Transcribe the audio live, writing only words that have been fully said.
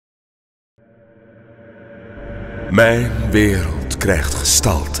Mijn wereld krijgt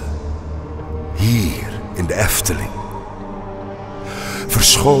gestalte. Hier in de Efteling.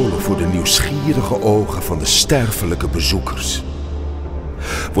 Verscholen voor de nieuwsgierige ogen van de sterfelijke bezoekers.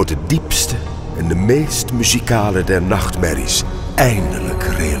 Wordt de diepste en de meest muzikale der nachtmerries eindelijk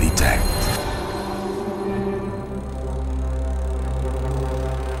realiteit.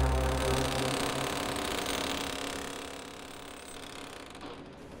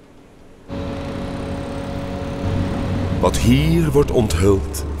 Wat hier wordt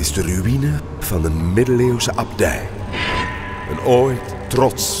onthuld is de ruïne van een middeleeuwse abdij. Een ooit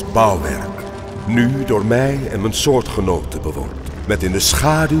trots bouwwerk, nu door mij en mijn soortgenoten bewoond. Met in de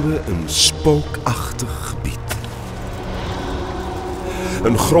schaduwen een spookachtig gebied.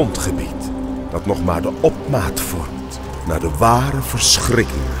 Een grondgebied dat nog maar de opmaat vormt naar de ware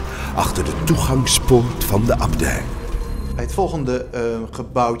verschrikkingen achter de toegangspoort van de abdij. Bij het volgende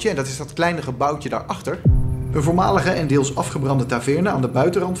gebouwtje, en dat is dat kleine gebouwtje daarachter. Een voormalige en deels afgebrande taverne aan de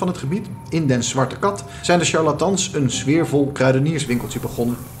buitenrand van het gebied, in den Zwarte Kat, zijn de charlatans een sfeervol kruidenierswinkeltje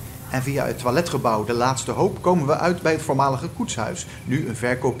begonnen. En via het toiletgebouw De Laatste Hoop komen we uit bij het voormalige koetshuis, nu een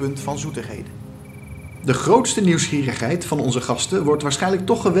verkooppunt van zoetigheden. De grootste nieuwsgierigheid van onze gasten wordt waarschijnlijk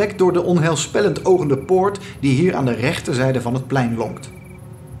toch gewekt door de onheilspellend ogende poort die hier aan de rechterzijde van het plein lonkt.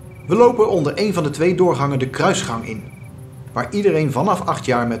 We lopen onder een van de twee doorgangen de kruisgang in, waar iedereen vanaf 8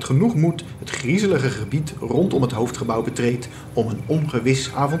 jaar met genoeg moed het griezelige gebied rondom het hoofdgebouw betreedt om een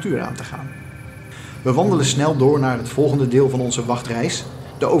ongewis avontuur aan te gaan. We wandelen snel door naar het volgende deel van onze wachtreis,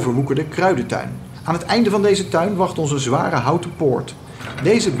 de overwoekerde kruidentuin. Aan het einde van deze tuin wacht onze zware houten poort.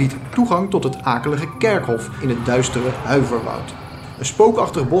 Deze biedt toegang tot het akelige kerkhof in het duistere Het Huyverwoud. Een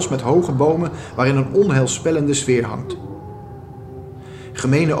spookachtig bos met hoge bomen waarin een onheilspellende sfeer hangt.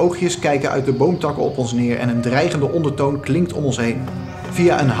 Gemene oogjes kijken uit de boomtakken op ons neer en een dreigende ondertoon klinkt om ons heen.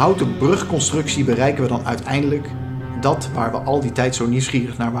 Via een houten brugconstructie bereiken we dan uiteindelijk dat waar we al die tijd zo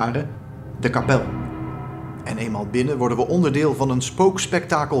nieuwsgierig naar waren, de kapel. En eenmaal binnen worden we onderdeel van een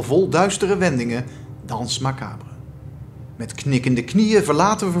spookspektakel vol duistere wendingen, Danse Macabre. Met knikkende knieën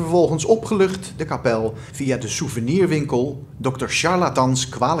verlaten we vervolgens opgelucht de kapel via de souvenirwinkel Dr. Charlatans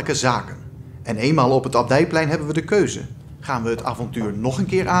Kwalijke Zaken. En eenmaal op het Abdijplein hebben we de keuze. Gaan we het avontuur nog een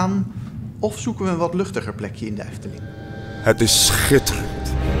keer aan of zoeken we een wat luchtiger plekje in de Efteling? Het is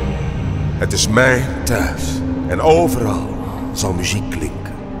schitterend. Het is mijn thuis. En overal zal muziek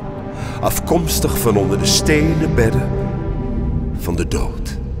klinken. Afkomstig van onder de stenen bedden van de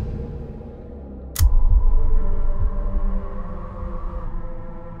dood.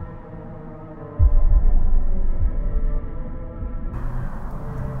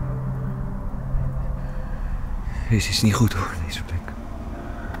 Deze is niet goed hoor, deze plek.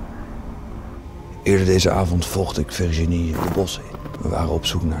 Eerder deze avond volgde ik Virginie de bossen in. We waren op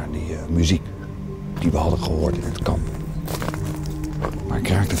zoek naar die muziek die we hadden gehoord in het kamp. Maar ik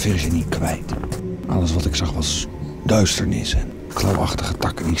raakte Virginie kwijt. Alles wat ik zag was duisternis en klauwachtige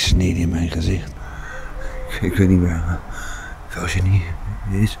takken die sneden in mijn gezicht. Ik weet niet waar Virginie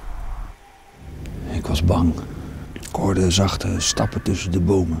is. Ik was bang. Ik hoorde zachte stappen tussen de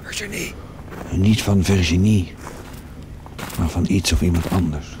bomen. Virginie! En niet van Virginie, maar van iets of iemand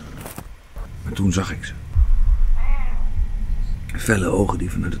anders. Maar toen zag ik ze. Felle ogen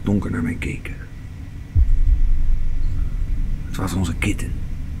die vanuit het donker naar mij keken. Het was onze kitten.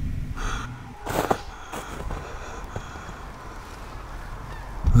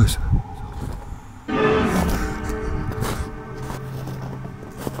 Rustig.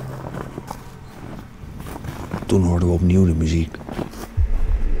 Toen hoorden we opnieuw de muziek.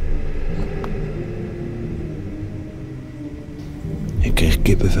 Ik kreeg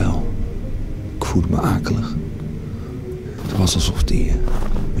kippenvel. Ik voelde me akelig. Het was alsof die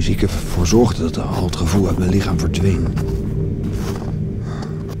muziek ervoor zorgde dat al het gevoel uit mijn lichaam verdween.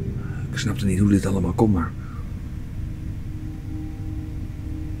 Ik snapte niet hoe dit allemaal kon, maar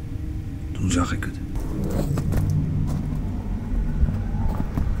toen zag ik het.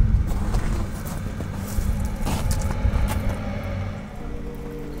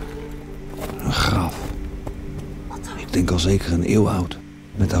 Een graf. Ik denk al zeker een eeuw oud.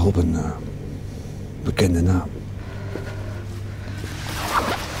 Met daarop een bekende naam.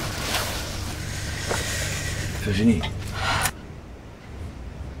 Virginie.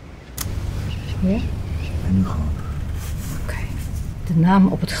 Ja? En nu gewoon. Oké. De naam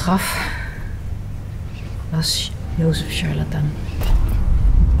op het graf was Jozef Charlatan.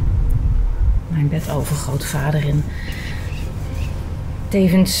 Mijn bedovergrootvader en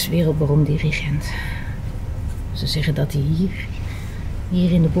tevens wereldberoemd dirigent. Ze zeggen dat hij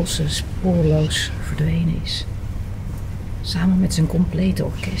hier in de bossen spoorloos verdwenen is. Samen met zijn complete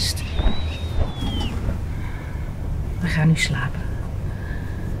orkest. We gaan nu slapen.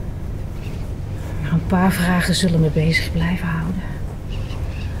 Maar een paar vragen zullen me bezig blijven houden.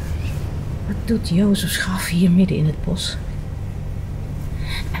 Wat doet Jozefs graf hier midden in het bos?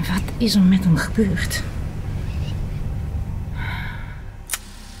 En wat is er met hem gebeurd?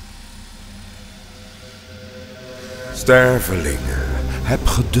 Stervelingen, heb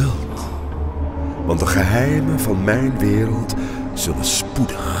geduld. Want de geheimen van mijn wereld zullen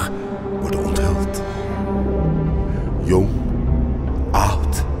spoedig worden onthuld. Jong,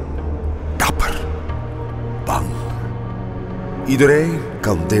 oud, dapper, bang. Iedereen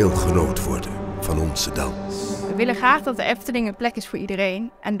kan deelgenoot worden van onze dans. We willen graag dat de Efteling een plek is voor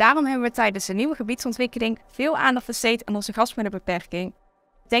iedereen. En daarom hebben we tijdens de nieuwe gebiedsontwikkeling veel aandacht besteed aan onze gasten met een beperking.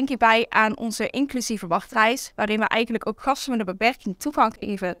 Denk hierbij aan onze inclusieve wachtreis, waarin we eigenlijk ook gasten met een beperking toegang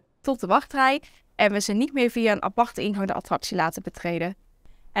geven tot de wachtrij en we ze niet meer via een aparte ingang de attractie laten betreden.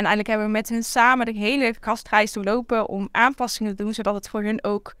 En eigenlijk hebben we met hun samen de hele gastreis doorlopen om aanpassingen te doen, zodat het voor hun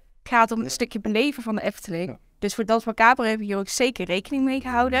ook gaat om een stukje beleven van de Efteling. Ja. Dus voor Danse Macabre hebben we hier ook zeker rekening mee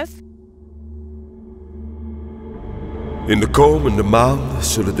gehouden. In de komende maanden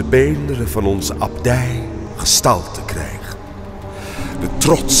zullen de beenderen van onze abdij gestalte krijgen. De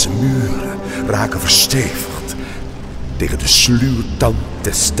trotse muren raken verstevigd tegen de sluwtand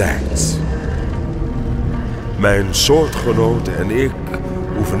des tijds. Mijn soortgenoten en ik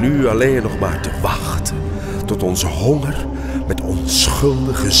hoeven nu alleen nog maar te wachten tot onze honger met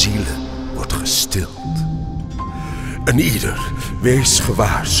onschuldige zielen wordt gestild. En ieder wees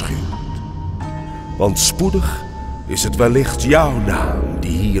gewaarschuwd, want spoedig is het wellicht jouw naam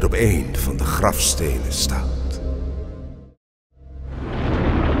die hier op een van de grafstenen staat.